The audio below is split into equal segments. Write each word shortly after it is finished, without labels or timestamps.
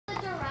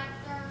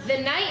The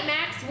night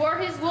Max wore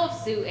his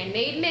wolf suit and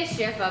made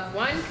mischief of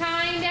one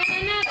kind and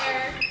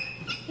another,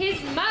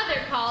 his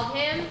mother called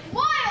him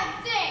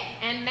Wild Thing!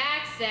 And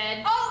Max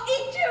said, I'll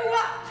eat you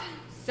up!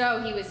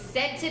 So he was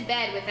sent to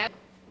bed without.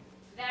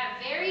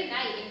 That very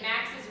night in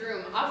Max's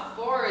room, a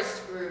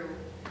forest grew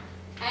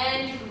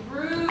and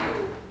grew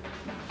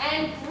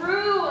and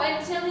grew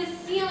until his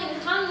ceiling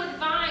hung with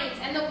vines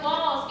and the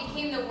walls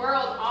became the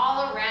world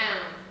all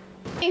around.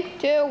 3,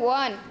 2,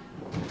 1.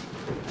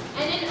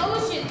 And an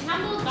ocean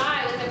tumbled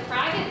by with a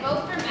private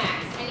boat for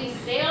Max, and he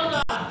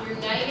sailed off through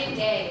night and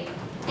day,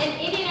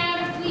 and in and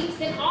out of weeks,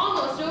 and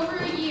almost over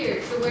a year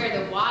to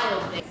where the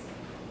wild things.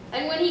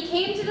 And when he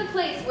came to the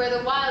place where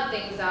the wild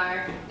things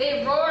are,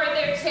 they roared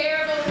their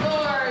terrible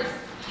roars,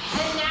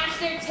 and gnashed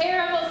their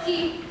terrible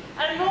teeth,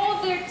 and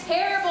rolled their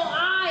terrible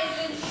eyes,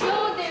 and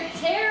showed their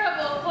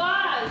terrible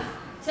claws,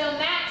 till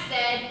Max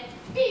said,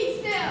 Be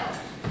still!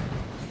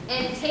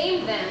 And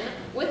tamed them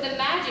with the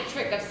magic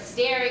trick of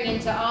staring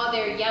into all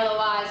their yellow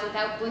eyes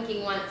without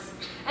blinking once.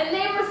 And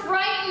they were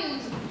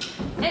frightened,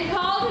 and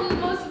called him the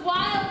most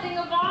wild thing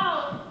of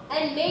all,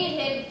 and made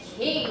him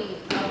king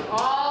of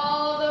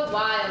all the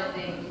wild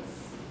things.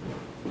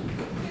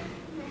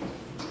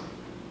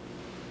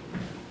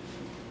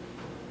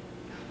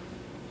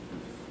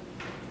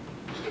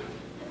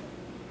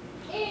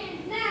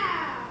 And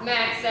now,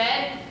 Max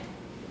said,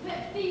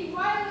 let the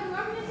wild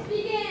rumpus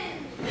begin!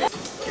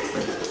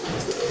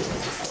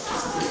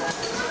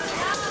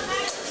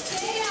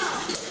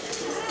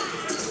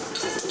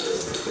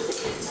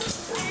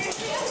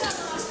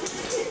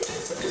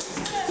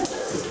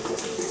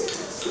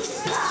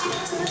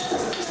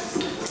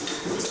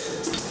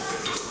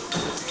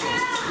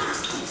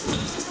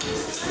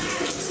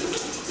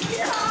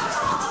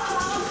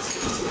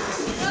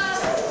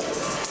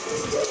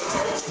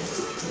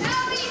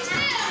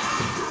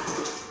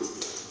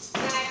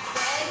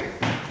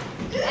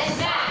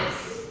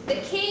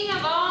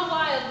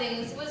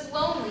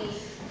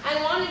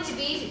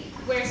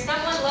 where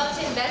someone loved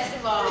him best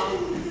of all.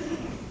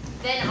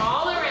 Then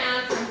all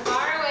around, from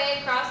far away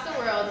across the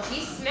world,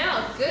 he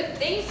smelled good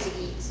things to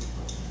eat.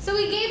 So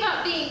he gave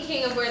up being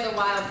king of where the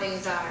wild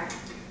things are.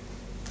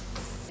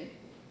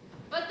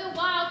 But the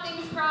wild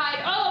things cried,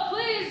 "Oh,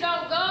 please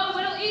don't go,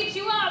 it'll eat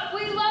you up,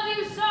 we love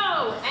you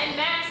so." And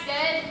Max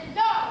said,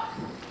 "No."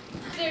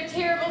 Their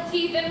terrible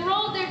teeth and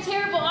rolled their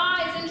terrible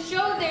eyes and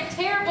showed their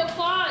terrible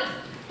claws.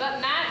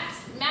 But Max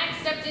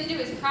stepped into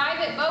his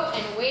private boat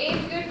and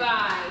waved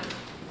goodbye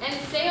and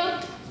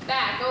sailed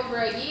back over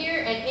a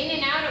year and in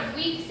and out of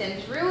weeks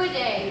and through a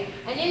day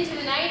and into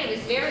the night of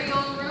his very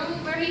own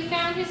room where he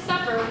found his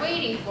supper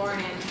waiting for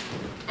him.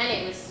 And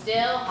it was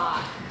still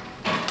hot.